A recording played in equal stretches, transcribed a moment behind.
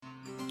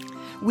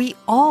We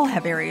all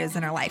have areas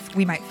in our life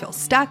we might feel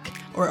stuck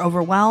or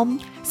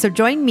overwhelmed. So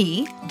join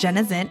me,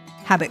 Jenna Zint,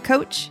 habit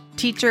coach,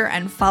 teacher,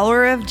 and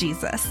follower of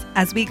Jesus,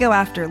 as we go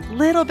after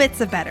little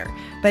bits of better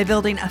by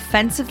building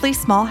offensively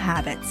small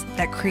habits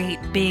that create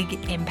big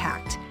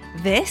impact.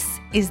 This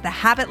is the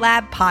Habit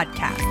Lab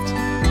Podcast.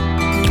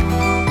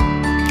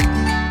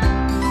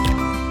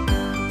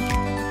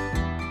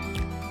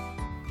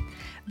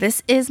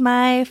 This is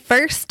my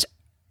first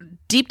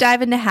deep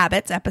dive into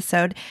habits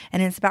episode,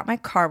 and it's about my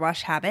car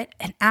wash habit.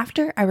 And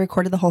after I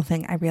recorded the whole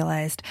thing, I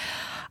realized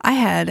I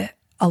had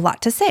a lot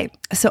to say.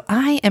 So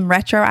I am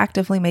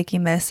retroactively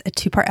making this a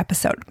 2-part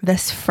episode.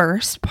 This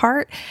first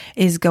part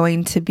is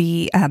going to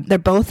be, they're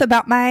both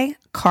about my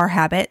car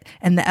habit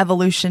and the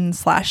evolution /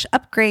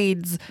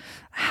 upgrades,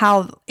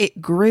 how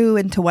it grew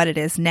into what it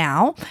is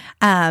now.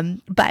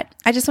 But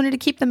I just wanted to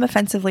keep them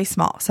offensively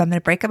small. So I'm going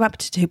to break them up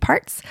to 2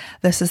 parts.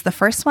 This is the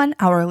first one.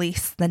 I'll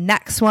release the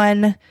next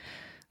one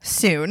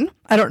soon.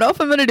 I don't know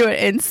if I'm going to do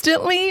it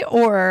instantly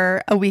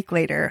or a week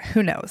later.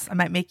 Who knows? I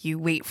might make you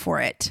wait for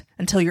it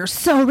until you're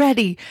so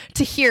ready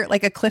to hear it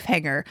like a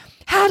cliffhanger.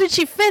 How did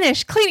she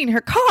finish cleaning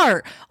her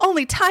car?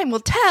 Only time will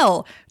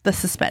tell. The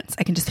suspense.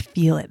 I can just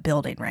feel it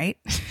building, right?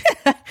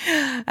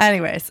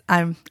 Anyways,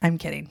 I'm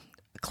kidding.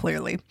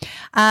 Clearly.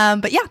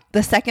 But yeah,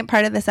 the second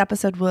part of this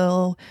episode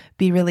will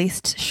be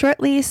released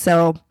shortly.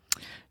 So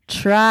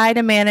try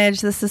to manage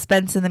the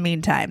suspense in the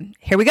meantime.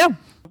 Here we go.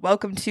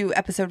 Welcome to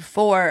episode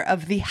 4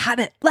 of the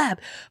Habit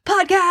Lab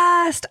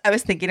Podcast. I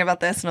was thinking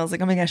about this and I was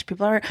like, oh my gosh,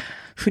 people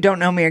who don't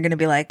know me are going to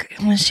be like,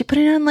 was she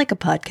putting on like a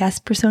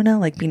podcast persona,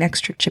 like being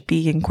extra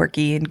chippy and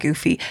quirky and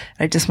goofy?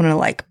 I just want to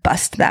like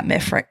bust that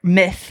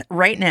myth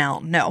right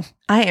now. No,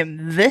 I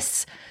am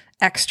this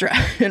extra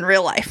in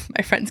real life.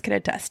 My friends can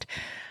attest.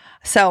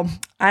 So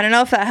I don't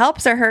know if that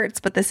helps or hurts,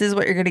 but this is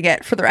what you're going to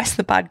get for the rest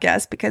of the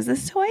podcast because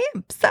this is who I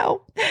am.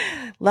 So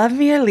love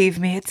me or leave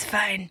me. It's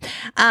fine.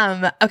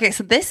 Okay.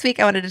 So this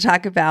week I wanted to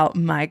talk about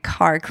my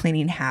car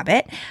cleaning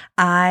habit.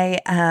 I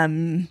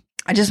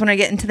just want to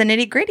get into the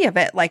nitty gritty of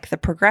it, like the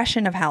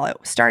progression of how it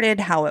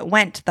started, how it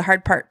went, the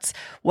hard parts,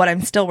 what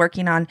I'm still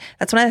working on.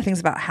 That's one of the things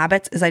about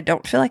habits is I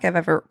don't feel like I've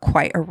ever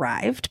quite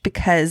arrived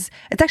because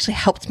it's actually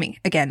helped me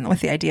again with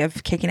the idea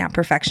of kicking out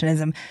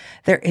perfectionism.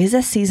 There is a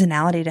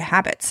seasonality to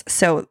habits.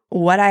 So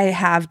what I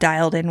have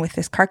dialed in with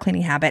this car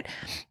cleaning habit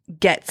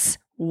gets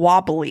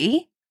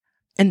wobbly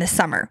in the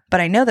summer, but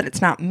I know that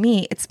it's not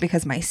me. It's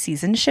because my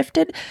season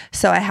shifted.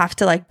 So I have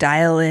to like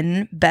dial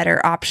in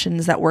better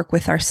options that work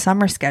with our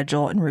summer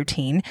schedule and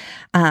routine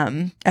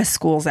as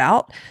school's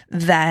out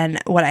than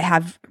what I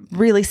have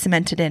really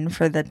cemented in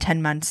for the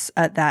 10 months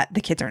that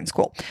the kids are in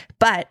school.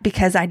 But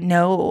because I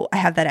know I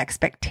have that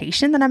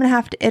expectation that I'm going to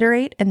have to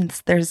iterate and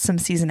there's some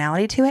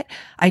seasonality to it,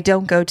 I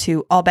don't go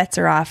to all bets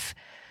are off.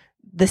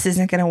 This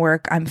isn't going to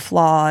work. I'm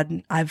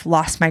flawed. I've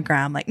lost my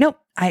ground. Like, nope,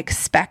 I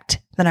expect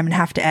that I'm going to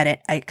have to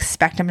edit. I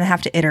expect I'm going to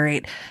have to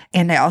iterate.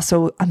 And I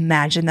also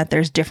imagine that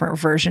there's different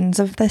versions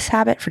of this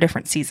habit for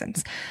different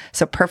seasons.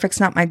 So perfect's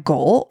not my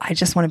goal. I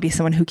just want to be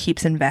someone who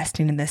keeps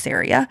investing in this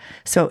area.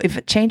 So if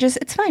it changes,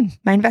 it's fine.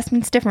 My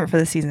investment's different for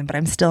the season, but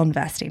I'm still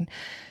investing.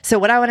 So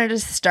what I wanted to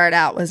start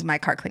out was my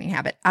car cleaning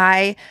habit.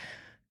 I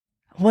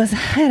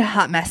had a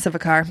hot mess of a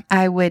car.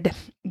 I would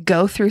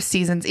go through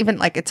seasons, even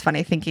like it's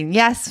funny thinking,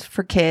 yes,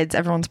 for kids,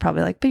 everyone's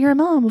probably like, but you're a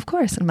mom, of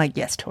course. And I'm like,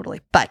 yes,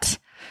 totally. But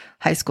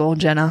high school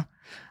Jenna,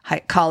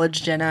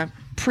 college Jenna,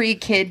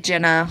 pre-kid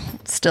Jenna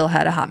still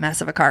had a hot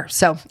mess of a car.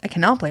 So I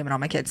cannot blame it on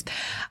my kids.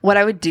 What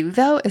I would do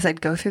though, is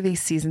I'd go through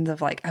these seasons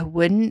of like, I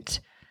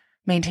wouldn't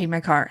maintain my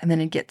car and then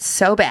it'd get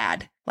so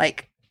bad,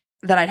 like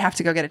that I'd have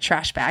to go get a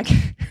trash bag.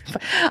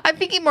 I'm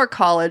thinking more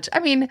college. I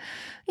mean,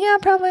 yeah,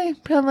 probably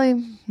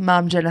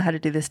mom Jenna had to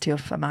do this too,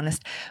 if I'm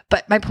honest.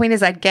 But my point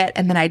is I'd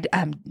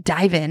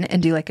dive in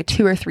and do like a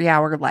 2 or 3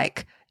 hour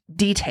like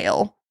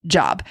detail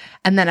job.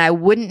 And then I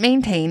wouldn't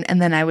maintain and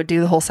then I would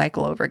do the whole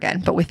cycle over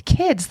again. But with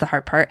kids, the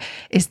hard part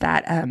is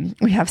that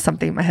we have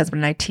something my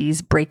husband and I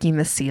tease breaking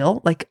the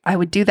seal. Like I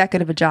would do that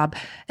good of a job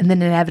and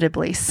then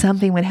inevitably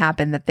something would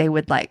happen that they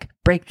would like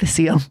break the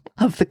seal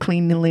of the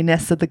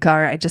cleanliness of the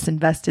car I just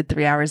invested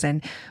 3 hours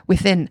in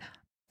within.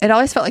 It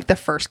always felt like the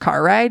first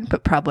car ride,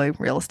 but probably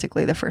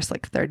realistically the first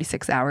like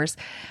 36 hours.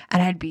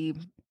 And I'd be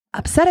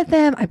upset at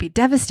them. I'd be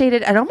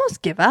devastated. I'd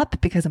almost give up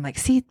because I'm like,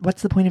 see,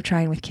 what's the point of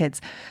trying with kids?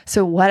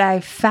 So what I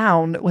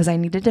found was I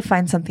needed to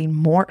find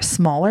something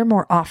smaller,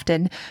 more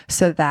often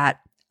so that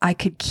I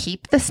could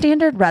keep the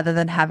standard rather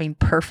than having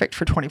perfect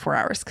for 24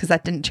 hours because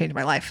that didn't change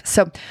my life.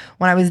 So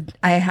when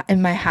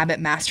in my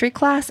habit mastery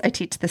class, I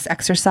teach this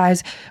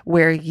exercise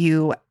where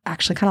you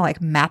actually kind of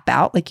like map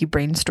out, like you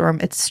brainstorm.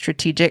 It's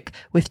strategic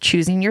with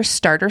choosing your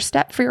starter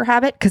step for your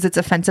habit because it's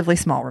offensively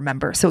small,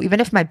 remember. So even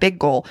if my big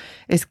goal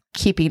is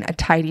keeping a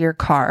tidier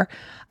car,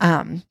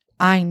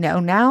 I know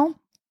now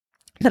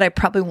that I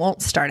probably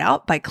won't start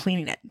out by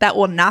cleaning it. That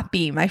will not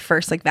be my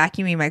first, like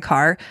vacuuming my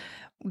car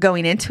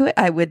going into it,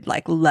 I would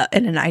like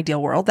in an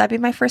ideal world, that'd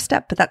be my first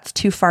step, but that's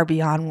too far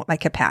beyond what my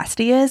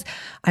capacity is.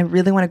 I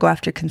really want to go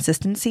after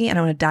consistency and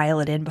I want to dial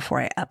it in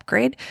before I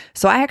upgrade.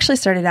 So I actually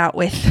started out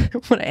with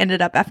what I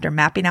ended up after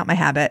mapping out my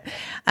habit,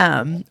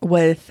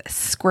 with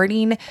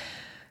squirting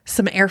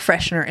some air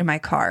freshener in my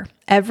car.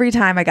 Every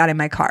time I got in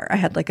my car, I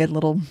had like a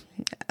little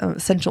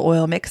essential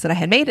oil mix that I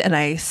had made and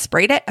I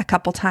sprayed it a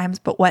couple times.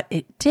 But what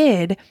it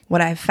did,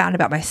 what I've found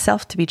about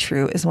myself to be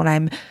true, is when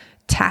I'm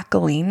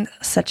tackling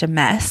such a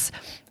mess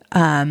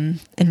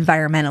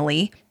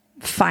environmentally,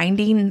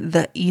 finding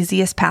the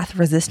easiest path of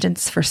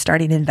resistance for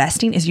starting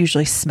investing is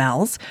usually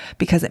smells,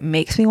 because it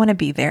makes me want to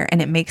be there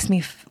and it makes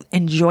me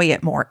enjoy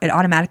it more. It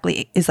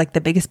automatically is like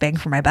the biggest bang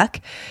for my buck.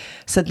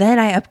 So then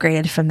I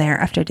upgraded from there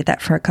after I did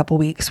that for a couple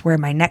weeks, where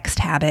my next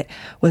habit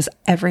was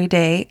every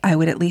day I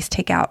would at least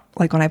take out,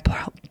 like when I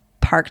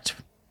parked,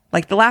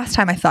 like the last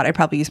time I thought I'd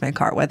probably use my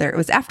car, whether it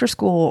was after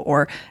school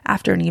or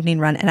after an evening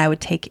run, and I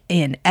would take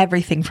in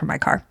everything from my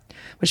car,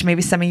 which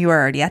maybe some of you are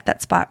already at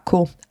that spot.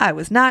 Cool. I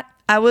was not.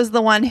 I was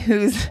the one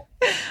who's,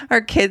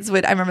 our kids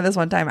would, I remember this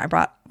one time I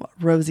brought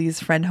Rosie's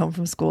friend home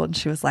from school and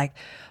she was like,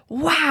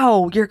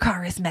 wow, your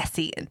car is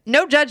messy. And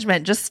no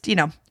judgment, just,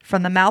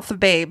 from the mouth of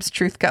babes,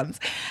 truth comes.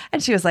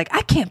 And she was like,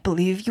 I can't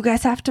believe you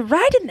guys have to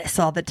ride in this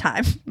all the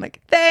time. I'm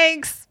like,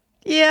 thanks.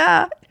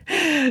 Yeah.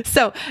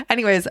 So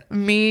anyways,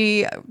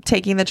 me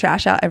taking the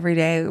trash out every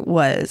day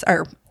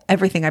or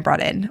everything I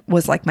brought in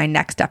was like my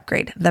next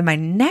upgrade. Then my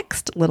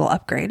next little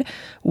upgrade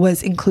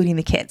was including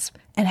the kids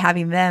and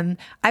having them,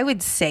 I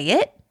would say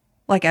it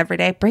like every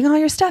day, bring all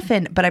your stuff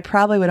in, but I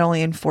probably would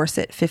only enforce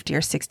it 50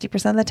 or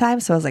 60% of the time.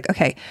 So I was like,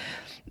 okay,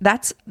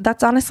 that's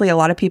honestly a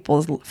lot of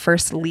people's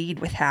first lead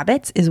with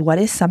habits, is what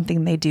is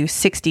something they do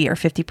 60 or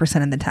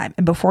 50% of the time.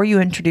 And before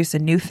you introduce a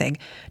new thing,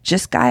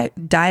 just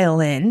dial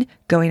in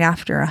going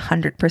after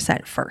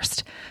 100%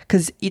 first.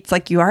 Because it's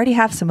like you already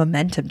have some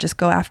momentum. Just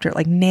go after it,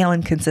 like nail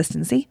in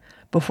consistency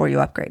before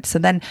you upgrade. So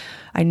then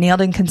I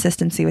nailed in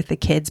consistency with the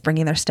kids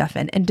bringing their stuff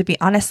in. And to be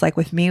honest, like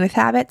with me with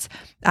habits,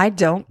 I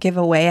don't give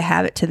away a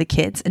habit to the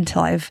kids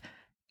until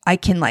I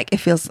can, like,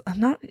 it feels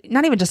not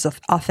even just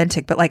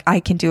authentic, but like I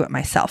can do it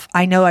myself.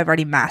 I know I've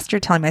already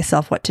mastered telling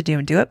myself what to do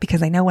and do it,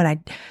 because I know when I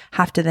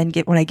have to then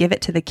when I give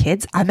it to the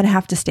kids, I'm going to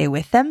have to stay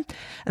with them.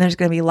 And there's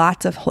going to be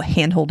lots of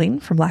hand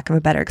holding, from lack of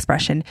a better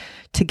expression,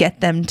 to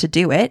get them to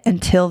do it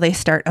until they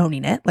start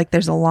owning it. Like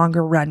there's a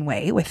longer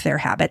runway with their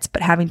habits,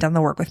 but having done the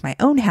work with my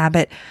own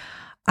habit,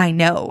 I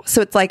know.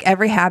 So it's like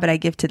every habit I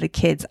give to the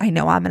kids, I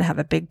know I'm going to have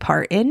a big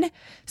part in.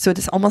 So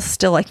it's almost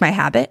still like my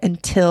habit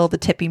until the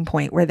tipping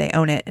point where they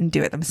own it and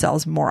do it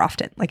themselves more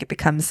often. Like it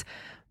becomes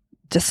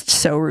just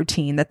so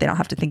routine that they don't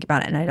have to think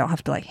about it. And I don't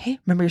have to like, hey,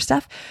 remember your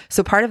stuff.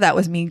 So part of that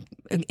was me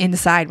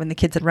inside when the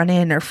kids had run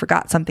in or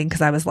forgot something,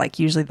 because I was like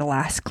usually the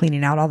last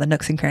cleaning out all the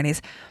nooks and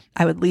crannies.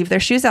 I would leave their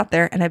shoes out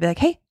there and I'd be like,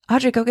 hey,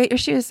 Audrey, go get your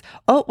shoes.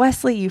 Oh,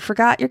 Wesley, you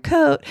forgot your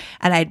coat.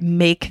 And I'd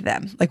make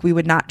them. Like we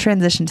would not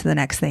transition to the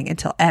next thing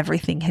until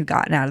everything had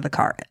gotten out of the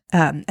car.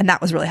 And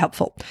that was really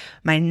helpful.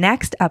 My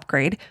next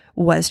upgrade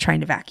was trying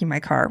to vacuum my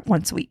car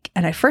once a week.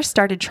 And I first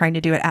started trying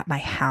to do it at my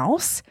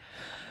house,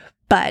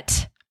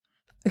 but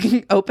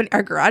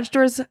our garage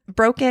door's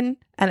broken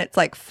and it's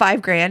like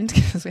 $5,000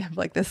 because we have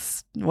like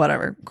this,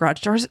 whatever, garage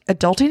doors.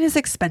 Adulting is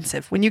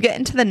expensive when you get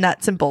into the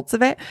nuts and bolts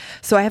of it.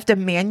 So I have to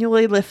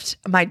manually lift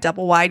my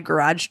double wide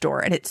garage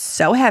door and it's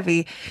so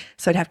heavy.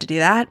 So I'd have to do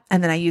that.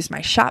 And then I use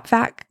my shop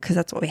vac because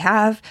that's what we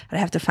have. And I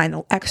have to find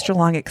the extra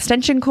long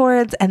extension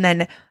cords. And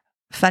then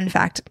fun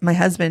fact, my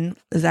husband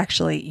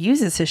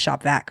uses his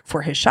shop vac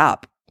for his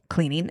shop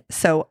cleaning.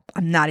 So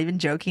I'm not even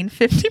joking.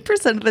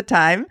 50% of the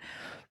time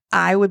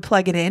I would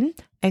plug it in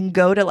and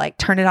go to like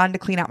turn it on to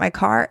clean out my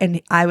car.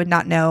 And I would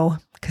not know,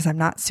 because I'm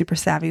not super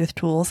savvy with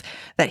tools,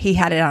 that he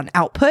had it on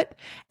output.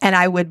 And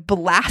I would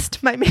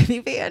blast my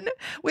minivan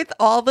with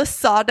all the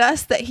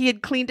sawdust that he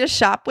had cleaned his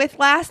shop with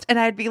last. And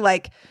I'd be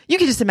like, you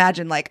can just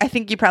imagine, like, I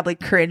think you probably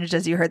cringed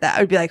as you heard that.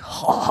 I would be like,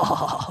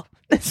 oh,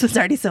 this was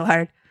already so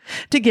hard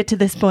to get to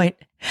this point.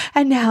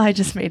 And now I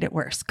just made it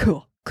worse.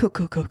 Cool. So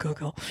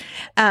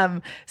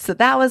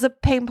that was a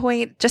pain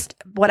point. Just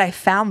what I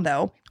found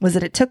though, was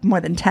that it took more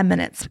than 10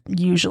 minutes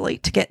usually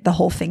to get the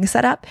whole thing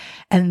set up.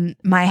 And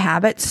my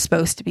habit's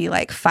supposed to be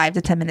like 5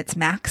 to 10 minutes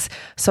max.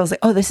 So I was like,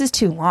 oh, this is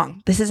too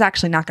long. This is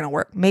actually not going to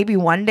work. Maybe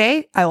one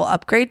day I will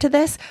upgrade to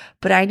this,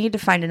 but I need to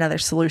find another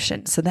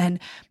solution. So then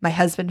my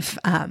husband,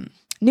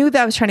 knew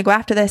that I was trying to go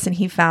after this, and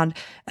he found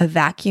a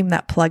vacuum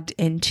that plugged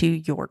into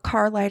your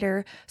car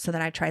lighter. So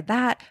then I tried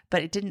that,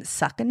 but it didn't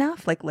suck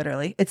enough. Like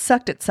literally, it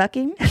sucked at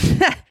sucking.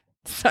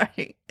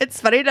 Sorry.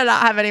 It's funny to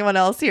not have anyone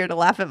else here to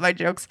laugh at my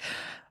jokes,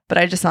 but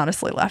I just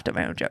honestly laughed at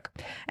my own joke.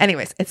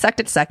 Anyways, it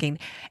sucked at sucking,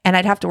 and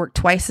I'd have to work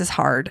twice as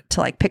hard to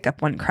like pick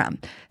up one crumb.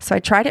 So I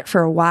tried it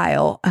for a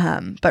while,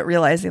 but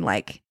realizing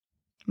like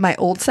my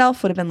old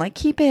self would have been like,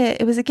 keep it.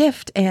 It was a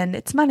gift and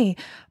it's money.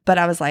 But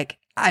I was like,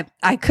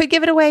 I could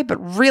give it away, but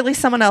really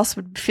someone else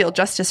would feel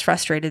just as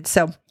frustrated.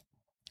 So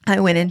I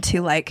went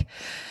into like,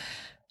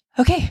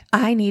 okay,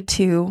 I need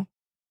to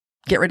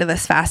get rid of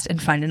this fast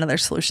and find another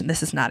solution.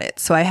 This is not it.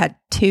 So I had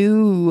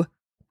 2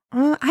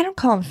 I don't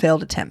call them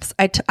failed attempts.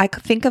 I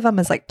think of them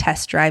as like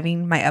test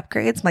driving my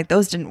upgrades. I'm like,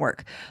 those didn't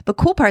work. The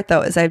cool part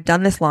though is I've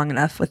done this long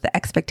enough with the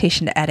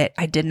expectation to edit.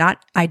 I did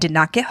not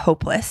get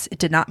hopeless. It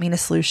did not mean a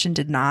solution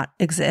did not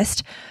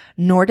exist,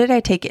 nor did I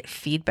take it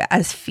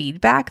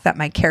feedback that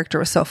my character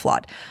was so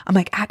flawed. I'm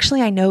like,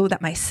 actually, I know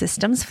that my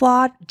system's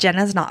flawed.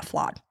 Jenna's not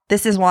flawed.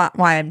 This is why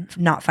I'm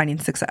not finding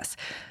success.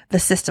 The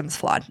system's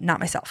flawed, not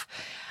myself.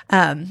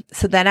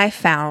 So then I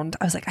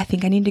was like, I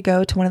think I need to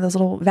go to one of those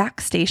little vac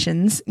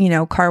stations,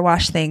 car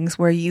wash things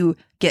where you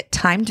get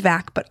timed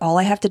vac, but all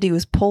I have to do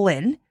is pull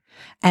in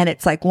and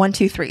it's like 1,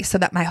 2, 3. So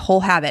that my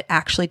whole habit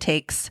actually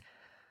takes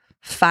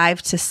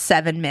 5 to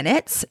 7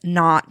 minutes,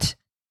 not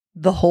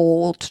the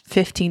whole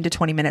 15 to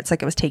 20 minutes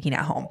like it was taking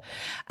at home.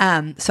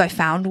 So I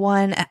found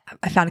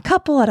a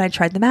couple and I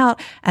tried them out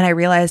and I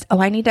realized,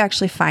 I need to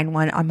actually find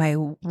one on my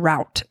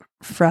route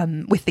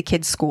with the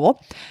kids'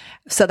 school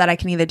so that I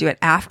can either do it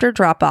after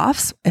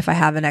drop-offs if I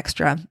have an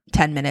extra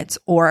 10 minutes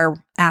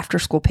or after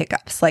school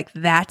pickups. Like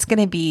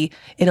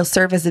it'll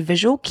serve as a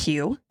visual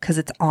cue because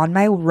it's on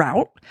my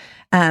route.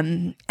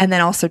 And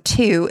then also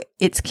too,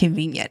 it's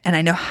convenient. And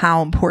I know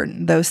how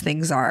important those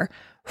things are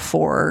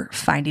for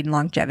finding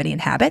longevity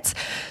and habits.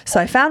 So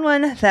I found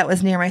one that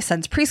was near my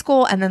son's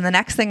preschool. And then the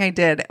next thing I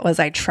did was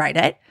I tried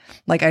it.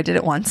 Like I did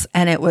it once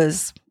and it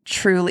was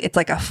it's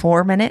like a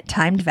 4-minute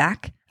timed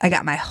vac. I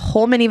got my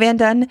whole minivan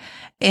done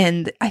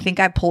and I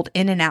think I pulled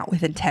in and out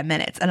within 10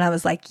 minutes. And I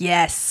was like,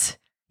 yes,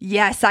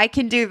 I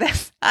can do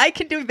this. I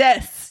can do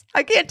this.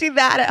 I can't do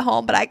that at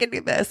home, but I can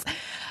do this.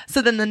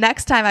 So then the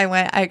next time I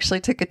went, I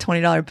actually took a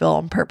 $20 bill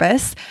on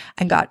purpose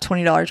and got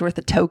 $20 worth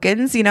of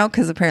tokens,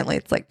 because apparently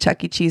it's like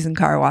Chuck E. Cheese and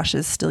car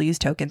washes still use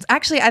tokens.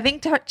 Actually, I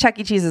think Chuck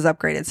E. Cheese is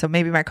upgraded. So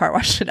maybe my car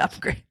wash should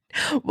upgrade.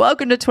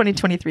 Welcome to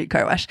 2023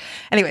 car wash.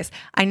 Anyways,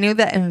 I knew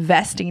that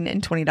investing in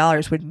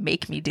 $20 would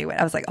make me do it.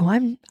 I was like,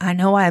 I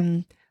know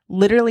I'm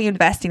literally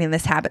investing in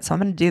this habit. So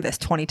I'm going to do this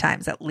 20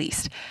 times at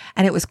least.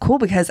 And it was cool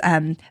because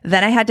then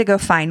I had to go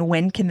find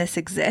when can this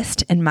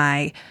exist in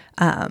my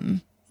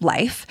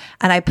life.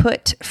 And I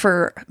put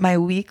for my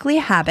weekly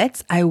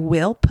habits, I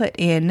will put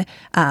in,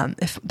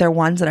 if they're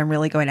ones that I'm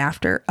really going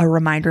after, a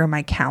reminder on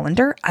my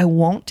calendar. I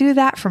won't do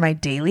that for my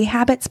daily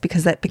habits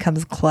because that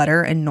becomes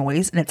clutter and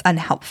noise and it's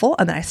unhelpful.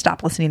 And then I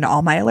stop listening to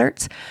all my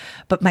alerts.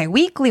 But my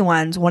weekly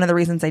ones, one of the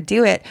reasons I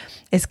do it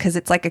is because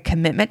it's like a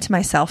commitment to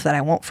myself that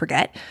I won't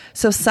forget.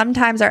 So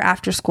sometimes our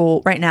after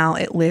school, right now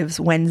it lives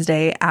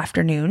Wednesday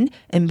afternoon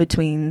in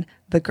between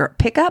the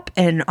pickup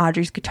and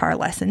Audrey's guitar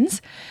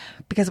lessons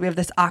because we have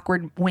this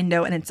awkward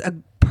window and it's a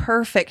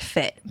perfect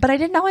fit. But I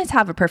didn't always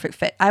have a perfect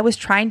fit. I was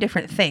trying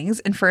different things.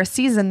 And for a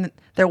season,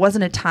 there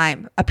wasn't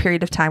a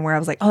period of time where I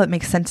was like, oh, it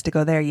makes sense to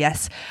go there.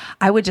 Yes,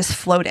 I would just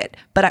float it.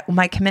 But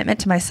my commitment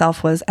to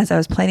myself was as I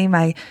was planning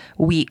my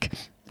week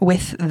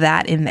with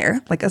that in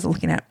there, like I was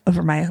looking at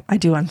I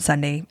do on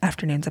Sunday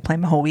afternoons, I plan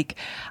my whole week.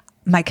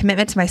 My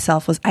commitment to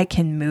myself was I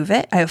can move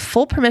it. I have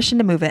full permission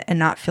to move it and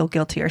not feel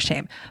guilty or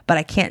shame, but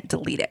I can't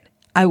delete it.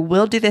 I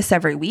will do this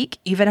every week,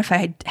 even if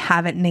I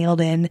haven't nailed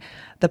in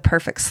the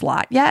perfect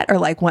slot yet or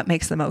like what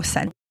makes the most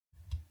sense.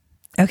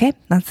 Okay,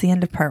 that's the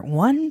end of part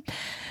 1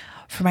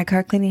 for my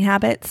car cleaning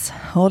habits.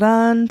 Hold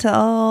on to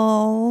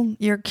all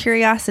your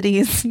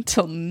curiosities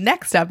until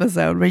next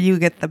episode where you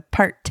get the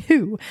part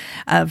 2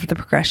 of the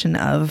progression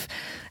of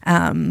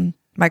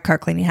my car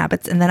cleaning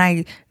habits. And then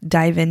I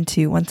dive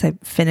into, once I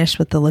finish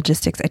with the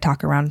logistics, I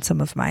talk around some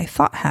of my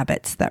thought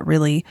habits that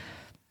really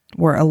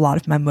were a lot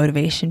of my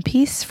motivation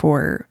piece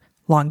for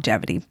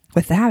longevity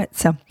with the habit.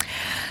 So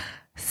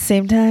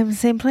same time,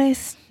 same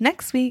place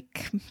next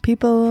week,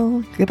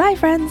 people. Goodbye,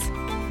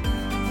 friends.